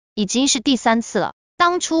已经是第3次了。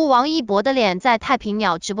当初王一博的脸在太平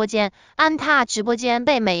鸟直播间、安踏直播间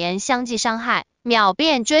被美颜相继伤害，秒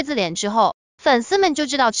变锥子脸之后，粉丝们就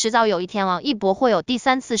知道迟早有一天王一博会有第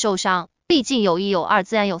3次受伤，毕竟有1有2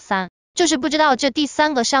自然有3，就是不知道这第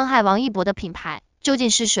3个伤害王一博的品牌究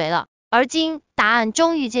竟是谁了。而今答案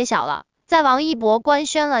终于揭晓了，在王一博官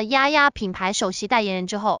宣了丫丫品牌首席代言人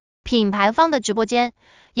之后，品牌方的直播间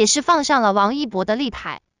也是放上了王一博的立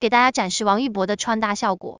牌，给大家展示王一博的穿搭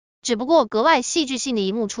效果。只不过格外戏剧性的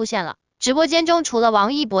一幕出现了，直播间中除了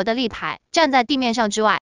王一博的立牌站在地面上之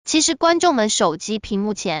外，其实观众们手机屏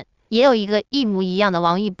幕前也有一个一模一样的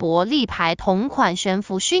王一博立牌同款悬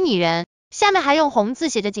浮虚拟人，下面还用红字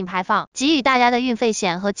写着仅排放，给予大家的运费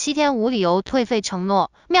险和7天无理由退费承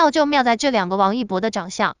诺。妙就妙在这2个王一博的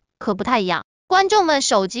长相可不太一样，观众们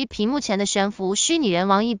手机屏幕前的悬浮虚拟人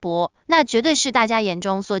王一博，那绝对是大家眼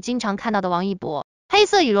中所经常看到的王一博。黑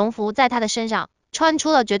色羽绒服在他的身上穿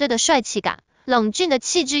出了绝对的帅气感，冷峻的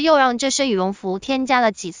气质又让这身羽绒服添加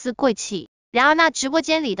了几丝贵气。然而那直播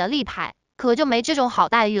间里的立牌可就没这种好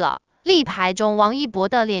待遇了，立牌中王一博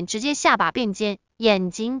的脸直接下巴变尖，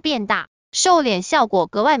眼睛变大，瘦脸效果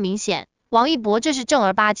格外明显。王一博这是正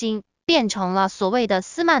儿八经变成了所谓的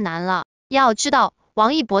斯曼男了。要知道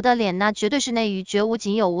王一博的脸那绝对是内娱绝无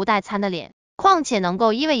仅有无代餐的脸，况且能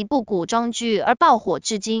够因为一部古装剧而爆火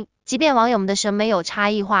至今，即便网友们的审美有差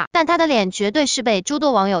异化，但他的脸绝对是被诸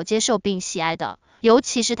多网友接受并喜爱的，尤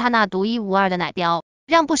其是他那独一无二的奶标，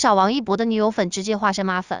让不少王一博的女友粉直接化身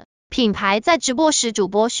妈粉。品牌在直播时主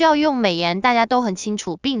播需要用美颜，大家都很清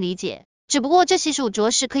楚并理解，只不过这系数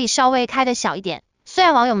着实可以稍微开的小一点。虽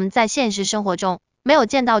然网友们在现实生活中没有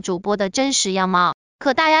见到主播的真实样貌，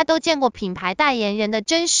可大家都见过品牌代言人的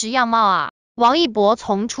真实样貌啊。王一博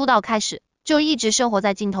从出道开始就一直生活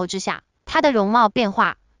在镜头之下，他的容貌变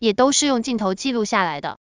化也都是用镜头记录下来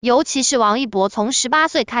的。尤其是王一博从18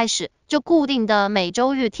岁开始就固定的每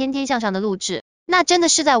周日天天向上的录制，那真的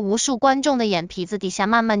是在无数观众的眼皮子底下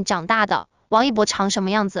慢慢长大的。王一博长什么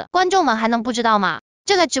样子，观众们还能不知道吗？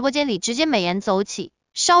就在直播间里直接美颜走起，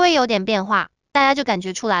稍微有点变化，大家就感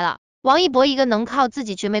觉出来了。王一博一个能靠自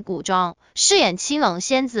己绝美古装饰演清冷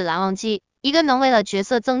仙子蓝忘机，一个能为了角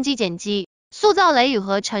色增肌减肌，塑造雷雨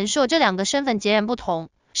和陈硕这2个身份截然不同，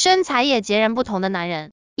身材也截然不同的男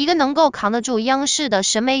人，一个能够扛得住央视的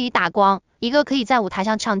审美与打光，一个可以在舞台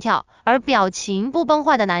上唱跳而表情不崩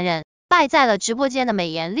坏的男人，败在了直播间的美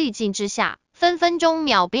颜滤镜之下，分分钟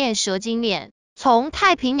秒变蛇精脸。从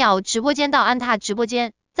太平鸟直播间到安踏直播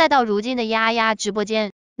间，再到如今的丫丫直播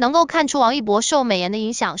间，能够看出王一博受美颜的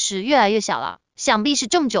影响是越来越小了。想必是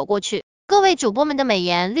这么久过去，各位主播们的美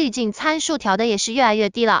颜滤镜参数调的也是越来越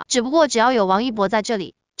低了，只不过只要有王一博在这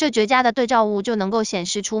里，这绝佳的对照物就能够显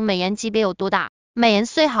示出美颜级别有多大。美颜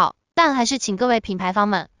虽好，但还是请各位品牌方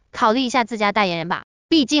们考虑一下自家代言人吧，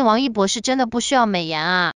毕竟王一博是真的不需要美颜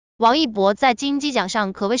啊。王一博在金鸡奖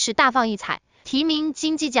上可谓是大放异彩，提名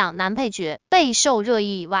金鸡奖男配角备受热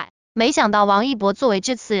议以外，没想到王一博作为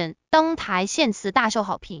致辞人登台献词大受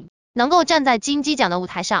好评，能够站在金鸡奖的舞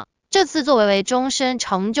台上，这次作为终身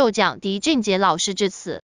成就奖狄俊杰老师致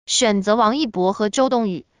辞，选择王一博和周冬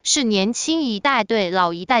雨，是年轻一代对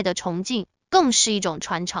老一代的崇敬，更是一种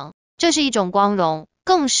传承，这是一种光荣，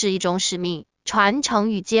更是一种使命，传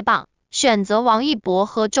承与接棒。选择王一博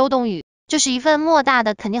和周冬雨，这是一份莫大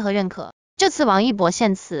的肯定和认可。这次王一博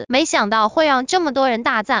献词，没想到会让这么多人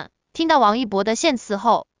大赞。听到王一博的献词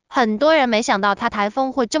后，很多人没想到他台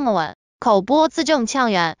风会这么稳，口播字正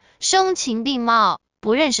腔圆，声情并茂。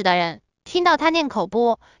不认识的人听到他念口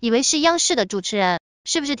播，以为是央视的主持人，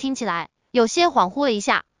是不是听起来有些恍惚了一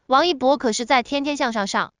下？王一博可是在天天向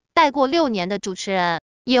上带过6年的主持人，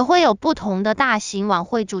也会有不同的大型晚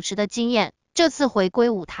会主持的经验，这次回归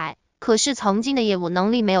舞台，可是曾经的业务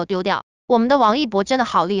能力没有丢掉。我们的王一博真的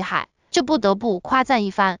好厉害，这不得不夸赞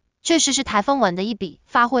一番，确实是台风稳的一笔，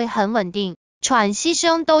发挥很稳定，喘息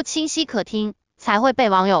声都清晰可听，才会被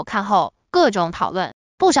网友看后各种讨论。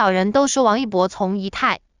不少人都说王一博从仪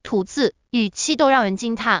态、吐字、语气都让人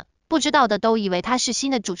惊叹，不知道的都以为他是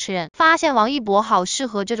新的主持人，发现王一博好适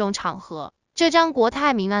合这种场合。这张国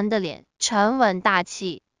泰民安的脸，沉稳大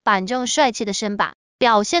气，板正帅气的身板，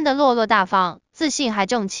表现得落落大方，自信还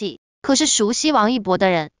正气。可是熟悉王一博的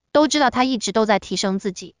人都知道他一直都在提升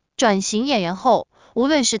自己，转型演员后，无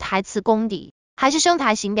论是台词功底还是声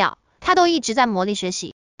台形表，他都一直在磨砺学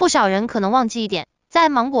习。不少人可能忘记一点，在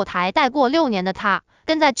芒果台待过6年的他，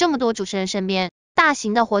跟在这么多主持人身边，大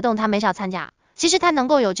型的活动他没少参加。其实他能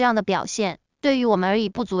够有这样的表现，对于我们而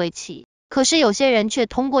言不足为奇。可是有些人却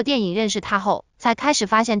通过电影认识他后，才开始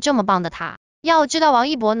发现这么棒的他。要知道王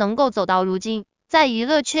一博能够走到如今，在娱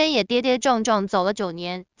乐圈也跌跌撞撞走了9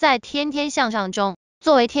年，在天天向上中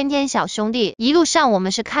作为天天小兄弟，一路上我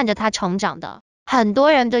们是看着他成长的。很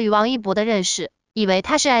多人对于王一博的认识，以为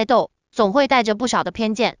他是爱豆，总会带着不少的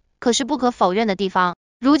偏见。可是不可否认的地方，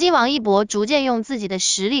如今王一博逐渐用自己的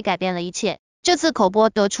实力改变了一切。这次口播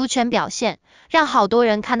得出圈表现，让好多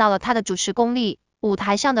人看到了他的主持功力，舞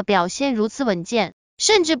台上的表现如此稳健，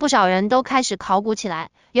甚至不少人都开始考古起来，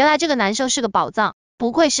原来这个男生是个宝藏，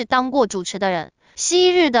不愧是当过主持的人。昔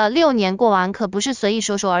日的6年过完可不是随意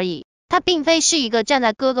说说而已，他并非是一个站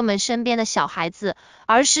在哥哥们身边的小孩子，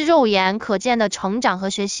而是肉眼可见的成长和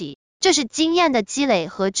学习，这是经验的积累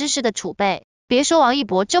和知识的储备。别说王一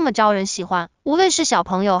博这么招人喜欢，无论是小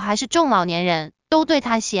朋友还是中老年人，都对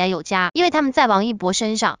他喜爱有加，因为他们在王一博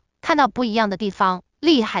身上看到不一样的地方，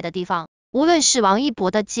厉害的地方。无论是王一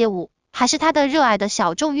博的街舞，还是他的热爱的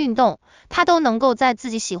小众运动，他都能够在自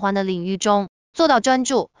己喜欢的领域中做到专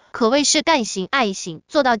注，可谓是干型爱型，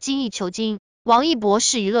做到精益求精。王一博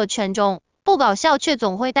是娱乐圈中不搞笑却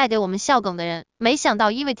总会带给我们笑梗的人，没想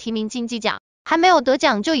到因为提名金鸡奖，还没有得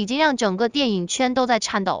奖就已经让整个电影圈都在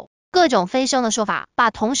颤抖。各种飞升的说法，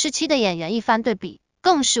把同时期的演员一番对比，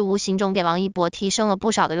更是无形中给王一博提升了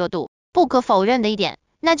不少的热度。不可否认的一点，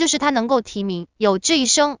那就是他能够提名，有这一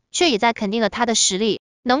生，却也在肯定了他的实力。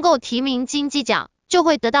能够提名金鸡奖，就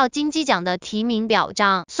会得到金鸡奖的提名表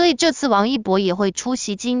彰，所以这次王一博也会出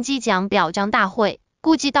席金鸡奖表彰大会，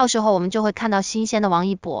估计到时候我们就会看到新鲜的王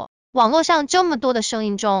一博。网络上这么多的声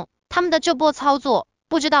音中，他们的这波操作，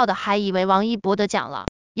不知道的还以为王一博得奖了，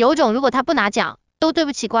有种如果他不拿奖，都对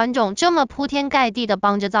不起观众这么铺天盖地的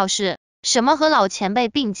帮着造势，什么和老前辈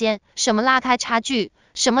并肩，什么拉开差距，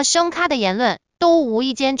什么升咖的言论，都无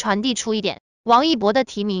意间传递出一点，王一博的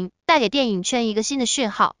提名带给电影圈一个新的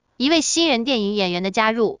讯号，一位新人电影演员的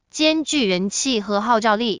加入，兼具人气和号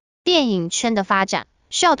召力。电影圈的发展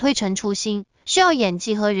需要推陈出新，需要演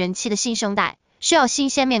技和人气的新生代，需要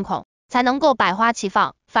新鲜面孔，才能够百花齐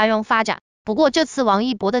放，繁荣发展。不过这次王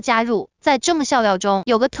一博的加入，在这么笑料中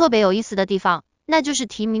有个特别有意思的地方，那就是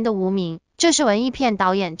提名的无名，这是文艺片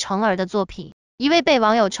导演程耳的作品，一位被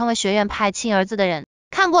网友称为学院派亲儿子的人。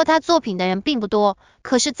看过他作品的人并不多，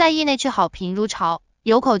可是在业内却好评如潮，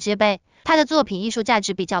有口皆碑。他的作品艺术价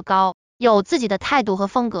值比较高，有自己的态度和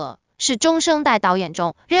风格，是中生代导演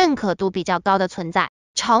中认可度比较高的存在。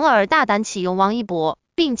程耳大胆启用王一博，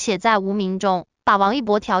并且在无名中把王一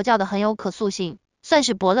博调教的很有可塑性，算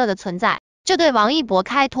是伯乐的存在。这对王一博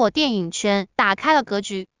开拓电影圈打开了格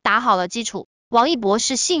局，打好了基础。王一博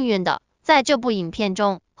是幸运的，在这部影片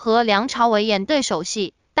中和梁朝伟演对手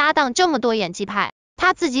戏，搭档这么多演技派，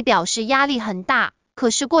他自己表示压力很大，可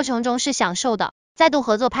是过程中是享受的。再度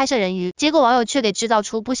合作拍摄人鱼，结果网友却给制造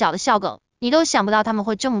出不小的笑梗，你都想不到他们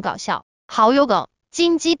会这么搞笑，好有梗。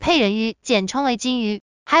金鸡配人鱼，简称为金鱼。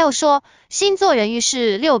还有说新作人鱼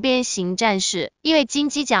是6边形战士，因为金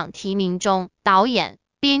鸡奖提名中，导演、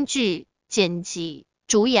编剧、剪辑、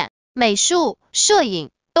主演、美术、摄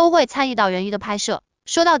影都会参与到人鱼的拍摄，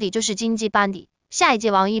说到底就是金鸡班底。下一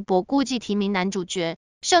届王一博估计提名男主角，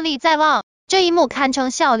胜利在望。这一幕堪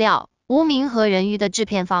称笑料。无名和人鱼的制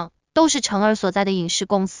片方都是程耳所在的影视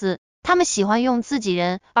公司，他们喜欢用自己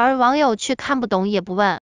人，而网友却看不懂也不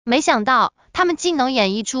问。没想到他们竟能演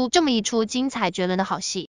绎出这么一出精彩绝伦的好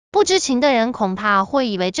戏，不知情的人恐怕会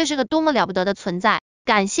以为这是个多么了不得的存在。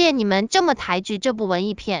感谢你们这么抬举这部文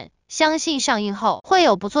艺片，相信上映后会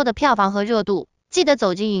有不错的票房和热度，记得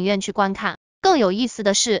走进影院去观看。更有意思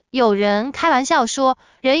的是，有人开玩笑说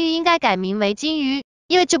人鱼应该改名为金鱼，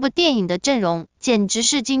因为这部电影的阵容简直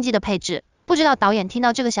是金鸡的配置，不知道导演听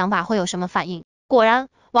到这个想法会有什么反应。果然，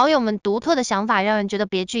网友们独特的想法让人觉得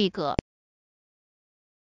别具一格。